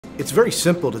It's very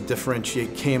simple to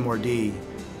differentiate KMRD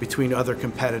between other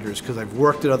competitors because I've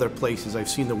worked at other places, I've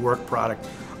seen the work product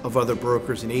of other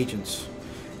brokers and agents.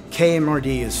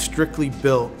 KMRD is strictly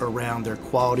built around their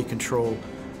quality control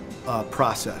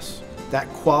process. That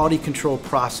quality control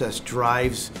process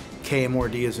drives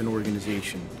KMRD as an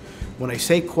organization. When I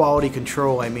say quality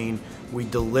control, I mean we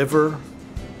deliver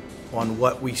on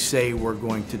what we say we're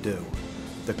going to do.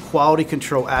 The quality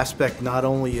control aspect not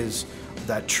only is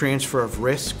that transfer of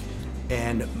risk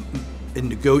and in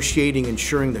negotiating,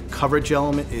 ensuring the coverage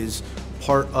element is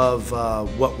part of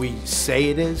what we say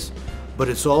it is, but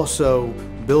it's also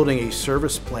building a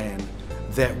service plan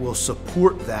that will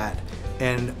support that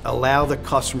and allow the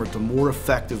customer to more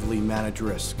effectively manage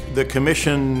risk. The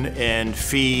commission and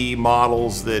fee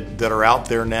models that are out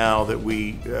there now that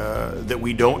we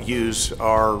don't use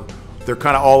they're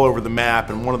kind of all over the map,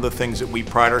 and one of the things that we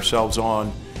pride ourselves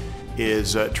on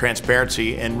is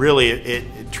transparency, and really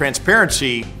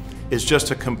transparency is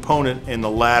just a component in the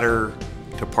ladder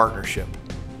to partnership.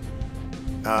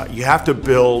 You have to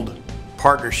build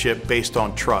partnership based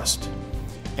on trust,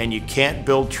 and you can't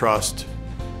build trust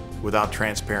without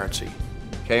transparency.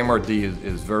 KMRD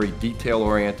is very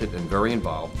detail-oriented and very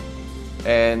involved,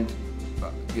 and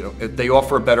they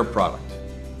offer a better product.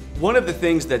 One of the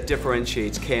things that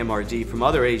differentiates KMRD from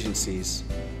other agencies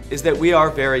is that we are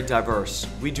very diverse.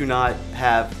 We do not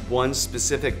have one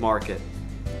specific market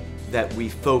that we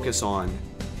focus on.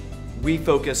 We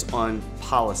focus on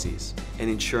policies and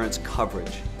insurance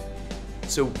coverage.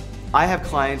 So I have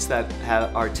clients that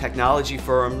are technology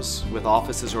firms with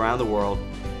offices around the world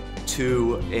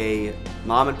to a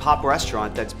mom and pop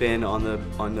restaurant that's been on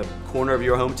the corner of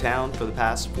your hometown for the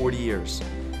past 40 years.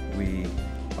 We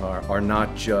are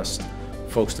not just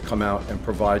folks to come out and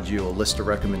provide you a list of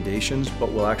recommendations, but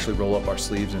we'll actually roll up our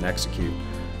sleeves and execute.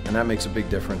 And that makes a big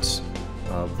difference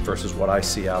versus what I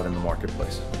see out in the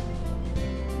marketplace.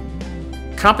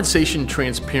 Compensation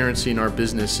transparency in our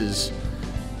business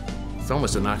it's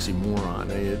almost an oxymoron.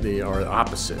 They are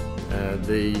opposite.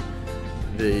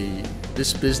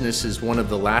 This business is one of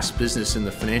the last business in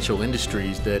the financial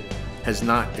industries that has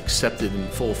not accepted in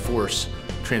full force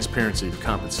transparency of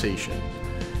compensation.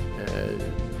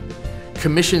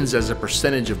 Commissions as a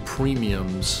percentage of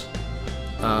premiums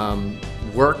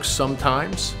work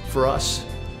sometimes for us.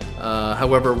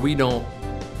 However, we don't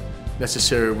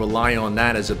necessarily rely on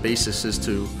that as a basis as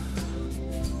to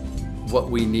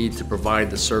what we need to provide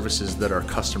the services that our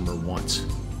customer wants.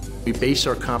 We base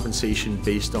our compensation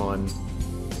based on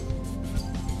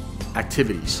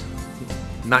activities,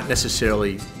 not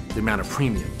necessarily the amount of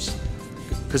premiums.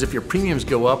 Because if your premiums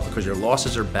go up because your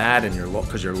losses are bad and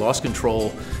because your loss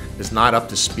control is not up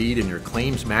to speed and your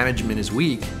claims management is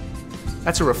weak,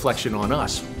 that's a reflection on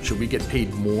us. Should we get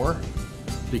paid more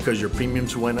because your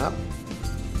premiums went up?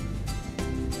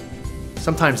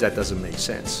 Sometimes that doesn't make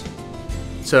sense.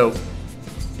 So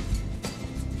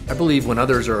I believe when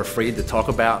others are afraid to talk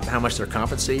about how much they're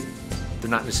compensated,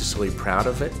 they're not necessarily proud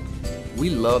of it. We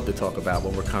love to talk about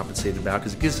what we're compensated about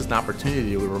because it gives us an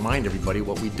opportunity to remind everybody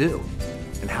what we do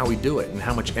and how we do it and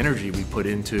how much energy we put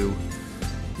into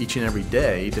each and every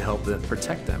day to help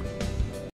protect them.